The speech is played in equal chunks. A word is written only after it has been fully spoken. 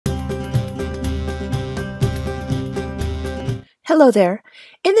Hello there.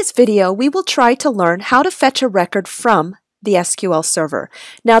 In this video, we will try to learn how to fetch a record from the SQL Server.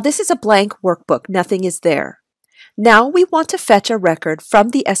 Now, this is a blank workbook. Nothing is there. Now, we want to fetch a record from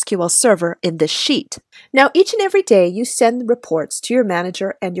the SQL Server in this sheet. Now, each and every day, you send reports to your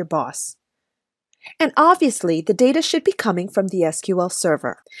manager and your boss. And obviously, the data should be coming from the SQL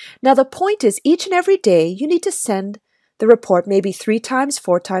Server. Now, the point is, each and every day, you need to send the report maybe 3 times,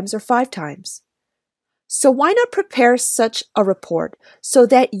 4 times, or 5 times. So why not prepare such a report so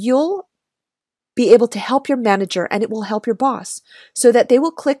that you'll be able to help your manager and it will help your boss so that they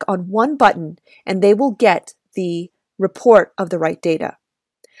will click on one button and they will get the report of the right data.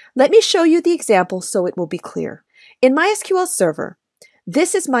 Let me show you the example so it will be clear. In my SQL Server,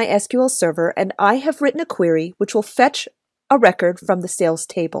 this is my SQL Server and I have written a query which will fetch a record from the sales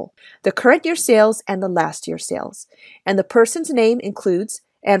table, the current year sales and the last year sales. And the person's name includes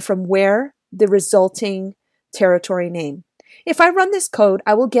and from where the resulting territory name. If I run this code,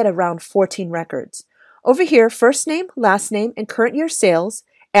 I will get around 14 records. Over here, first name, last name, and current year sales,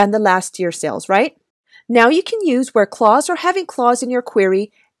 and the last year sales, right? Now you can use where clause or having clause in your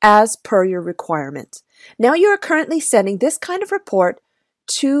query as per your requirement. Now you are currently sending this kind of report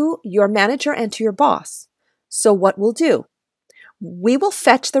to your manager and to your boss. So what we'll do? We will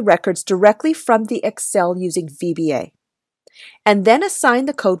fetch the records directly from the Excel using VBA, and then assign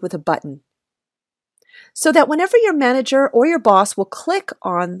the code with a button, so that whenever your manager or your boss will click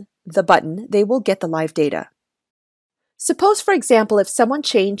on the button, they will get the live data. Suppose, for example, if someone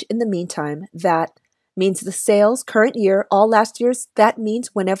changed in the meantime, that means the sales, current year, all last year's, that means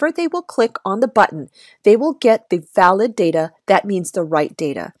whenever they will click on the button, they will get the valid data, that means the right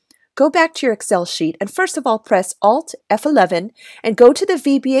data. Go back to your Excel sheet and first of all press Alt F11 and go to the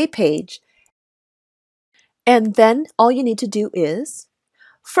VBA page. And then all you need to do is,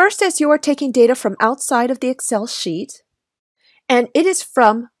 first, as you are taking data from outside of the Excel sheet, and it is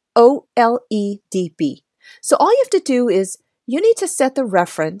from OLEDB. So all you have to do is you need to set the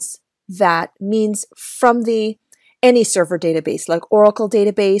reference that means from any server database like Oracle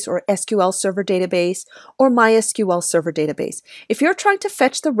database or SQL Server database or MySQL Server database. If you're trying to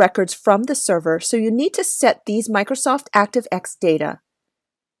fetch the records from the server, so you need to set these Microsoft ActiveX data.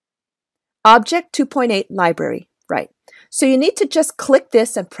 Object 2.8 library, right? So you need to just click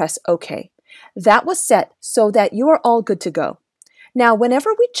this and press OK. That was set so that you are all good to go. Now, whenever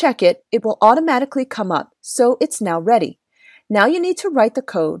we check it, it will automatically come up. So it's now ready. Now you need to write the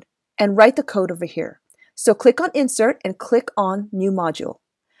code and write the code over here. So click on Insert and click on New Module.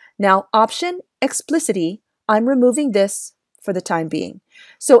 Now, Option Explicitly, I'm removing this for the time being.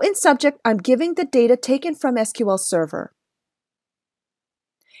 So in Subject, I'm giving the data taken from SQL Server.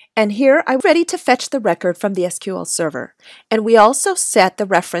 And here I'm ready to fetch the record from the SQL Server. And we also set the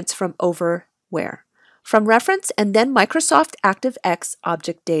reference from over where? From reference and then Microsoft ActiveX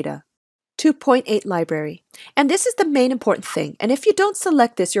object data. 2.8 library. And this is the main important thing. And if you don't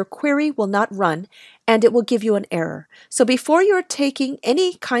select this, your query will not run and it will give you an error. So before you're taking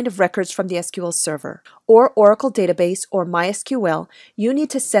any kind of records from the SQL Server or Oracle database or MySQL, you need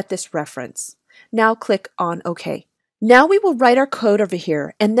to set this reference. Now click on OK. Now we will write our code over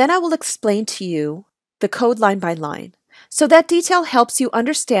here, and then I will explain to you the code line by line. So that detail helps you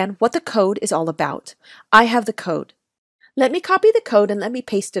understand what the code is all about. I have the code. Let me copy the code and let me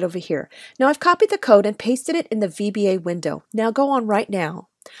paste it over here. Now I've copied the code and pasted it in the VBA window. Now go on right now.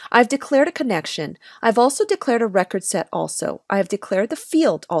 I've declared a connection. I've also declared a record set also. I have declared the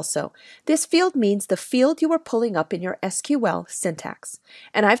field also. This field means the field you are pulling up in your SQL syntax.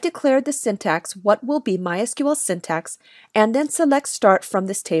 And I've declared the syntax, what will be MySQL syntax, and then select Start from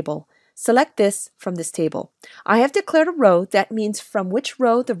this table. Select this from this table. I have declared a row, that means from which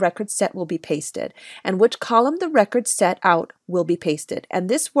row the record set will be pasted, and which column the record set out will be pasted. And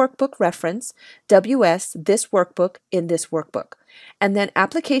this workbook reference, WS, this workbook in this workbook. And then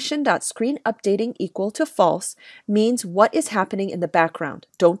application.screenUpdating equal to false means what is happening in the background.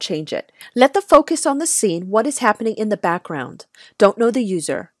 Don't change it. Let the focus on the scene, what is happening in the background. Don't know the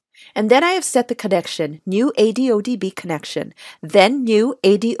user. And then I have set the connection, new ADODB connection, then new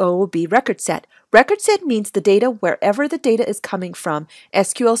ADOB record set. Record set means the data wherever the data is coming from,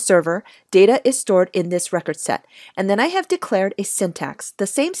 SQL Server, data is stored in this record set. And then I have declared a syntax, the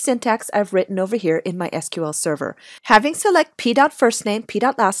same syntax I've written over here in my SQL Server. Having select p.firstname,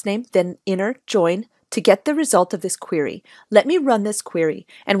 p.lastname, then inner join to get the result of this query. Let me run this query,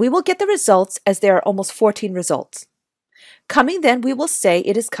 and we will get the results as there are almost 14 results. Coming, then we will say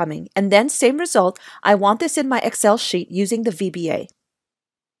it is coming, and then same result, I want this in my Excel sheet using the VBA.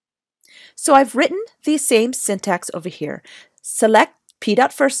 So I've written the same syntax over here. Select P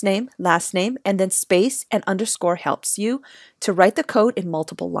dot first name, last name, and then space and underscore helps you to write the code in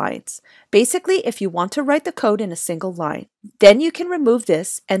multiple lines. Basically, if you want to write the code in a single line, then you can remove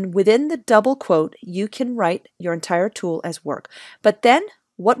this, and within the double quote, you can write your entire tool as work. But then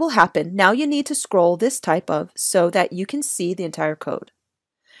what will happen? Now you need to scroll this type of so that you can see the entire code.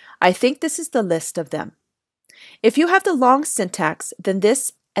 I think this is the list of them. If you have the long syntax, then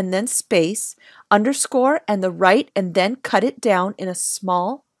this and then space, underscore, and the right, and then cut it down in a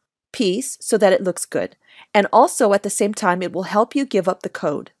small piece so that it looks good. And also at the same time, it will help you give up the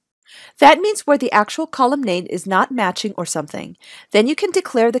code. That means where the actual column name is not matching or something. Then you can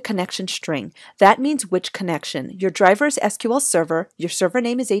declare the connection string. That means which connection. Your driver is SQL Server, your server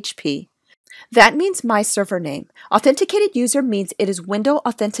name is HP. That means my server name. Authenticated user means it is window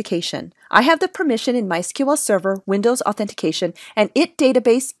authentication. I have the permission in my SQL Server Windows authentication, and it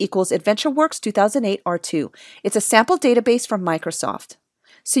database equals AdventureWorks 2008 R2. It's a sample database from Microsoft.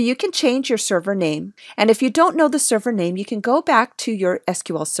 So you can change your server name, and if you don't know the server name, you can go back to your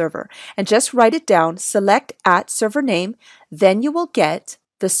SQL Server and just write it down, select @server name, then you will get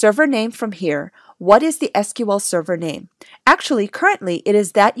the server name from here. What is the SQL Server name? Actually, currently, it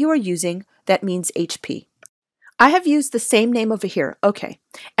is that you are using. That means HP. I have used the same name over here, okay,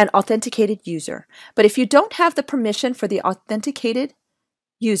 an authenticated user. But if you don't have the permission for the authenticated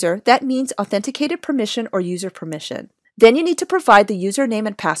user, that means authenticated permission or user permission. Then you need to provide the username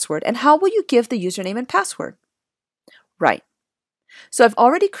and password. And how will you give the username and password? Right. So I've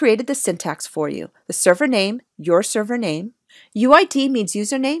already created the syntax for you. The server name, your server name. UID means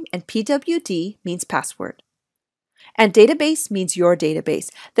username, and PWD means password. And database means your database.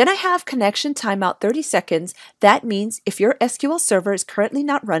 Then I have connection timeout 30 seconds. That means if your SQL Server is currently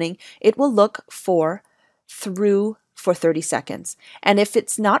not running, it will look for 30 seconds. And if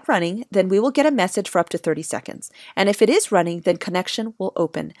it's not running, then we will get a message for up to 30 seconds. And if it is running, then connection will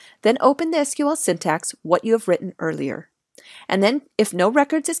open. Then open the SQL syntax, what you have written earlier. And then if no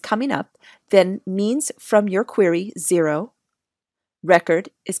records is coming up, then means from your query 0, record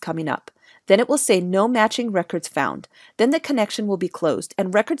is coming up. Then it will say no matching records found. Then the connection will be closed,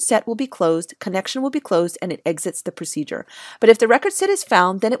 and record set will be closed, connection will be closed, and it exits the procedure. But if the record set is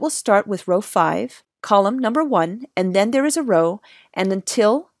found, then it will start with row 5, column number 1, and then there is a row, and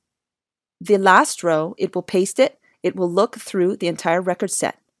until the last row, it will paste it. It will look through the entire record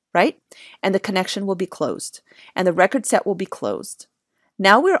set, right? And the connection will be closed, and the record set will be closed.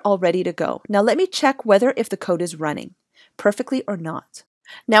 Now we're all ready to go. Now let me check whether if the code is running perfectly or not.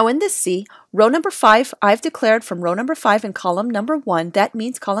 Now in this C, row number 5, I've declared from row number 5 and column number 1, that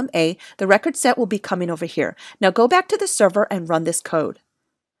means column A, the record set will be coming over here. Now go back to the server and run this code.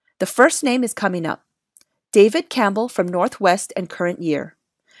 The first name is coming up. David Campbell from Northwest and current year.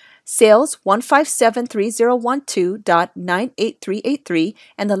 Sales 1573012.98383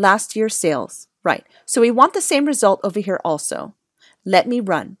 and the last year's sales. Right, so we want the same result over here also. Let me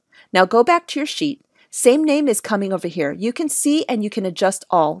run. Now go back to your sheet. Same name is coming over here. You can see and you can adjust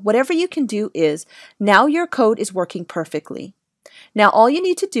all. Whatever you can do is, now your code is working perfectly. Now all you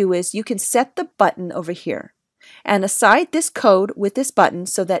need to do is you can set the button over here and assign this code with this button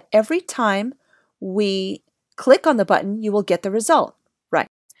so that every time we click on the button, you will get the result. Right.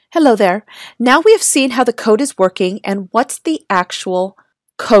 Hello there. Now we have seen how the code is working and what's the actual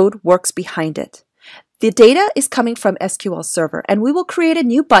code works behind it. The data is coming from SQL Server, and we will create a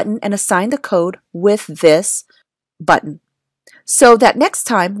new button and assign the code with this button. So that next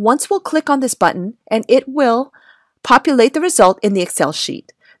time, once we'll click on this button, and it will populate the result in the Excel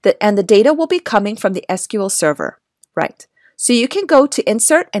sheet. And the data will be coming from the SQL Server. Right. So you can go to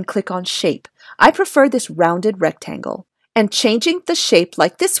Insert and click on Shape. I prefer this rounded rectangle, and changing the shape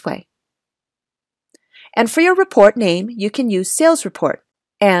like this way. And for your report name, you can use Sales Report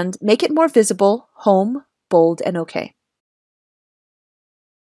and make it more visible, home, bold, and OK.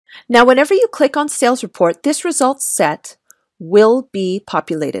 Now, whenever you click on Sales Report, this result set will be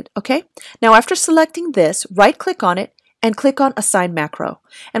populated, okay? Now, after selecting this, right-click on it and click on Assign Macro.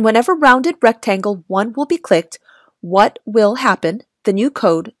 And whenever rounded rectangle 1 will be clicked, what will happen? The new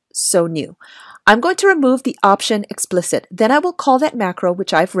code, so new. I'm going to remove the option explicit. Then I will call that macro,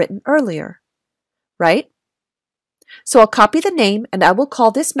 which I've written earlier, right? So I'll copy the name and I will call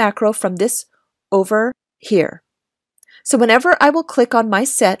this macro from this over here. So whenever I will click on my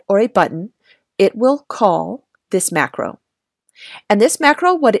set or a button, it will call this macro. And this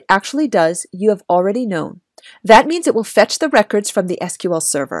macro, what it actually does, you have already known. That means it will fetch the records from the SQL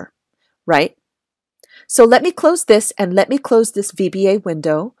Server, right? So let me close this and let me close this VBA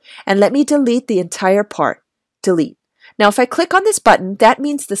window and let me delete the entire part. Delete. Now if I click on this button, that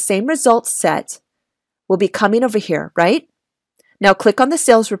means the same result set will be coming over here, right? Now click on the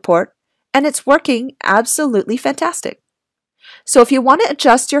sales report, and it's working absolutely fantastic. So if you want to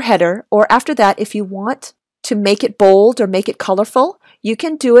adjust your header, or after that, if you want to make it bold or make it colorful, you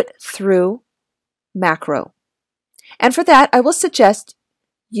can do it through macro. And for that, I will suggest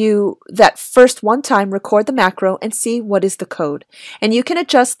you that first one time record the macro and see what is the code. And you can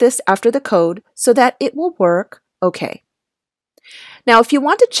adjust this after the code so that it will work okay. Now, if you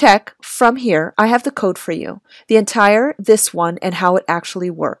want to check from here, I have the code for you, the entire this one and how it actually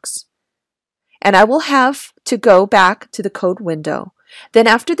works. And I will have to go back to the code window. Then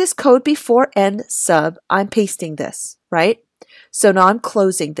after this code before end sub, I'm pasting this, right? So now I'm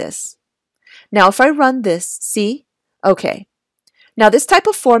closing this. Now if I run this, see? Okay. Now this type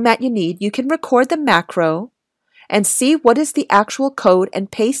of format you need, you can record the macro and see what is the actual code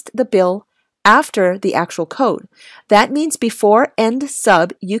and paste the bill after the actual code. That means before end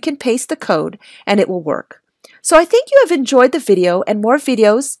sub, you can paste the code and it will work. So I think you have enjoyed the video and more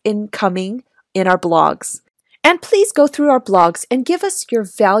videos incoming in our blogs. And please go through our blogs and give us your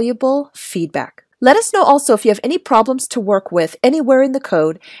valuable feedback. Let us know also if you have any problems to work with anywhere in the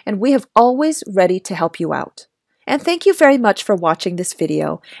code, and we have always ready to help you out. And thank you very much for watching this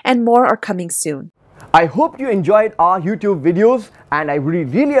video, and more are coming soon. I hope you enjoyed our YouTube videos, and I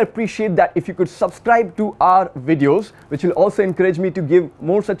really appreciate that if you could subscribe to our videos, which will also encourage me to give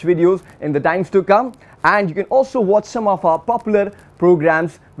more such videos in the times to come. And you can also watch some of our popular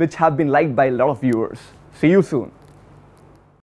programs which have been liked by a lot of viewers. See you soon.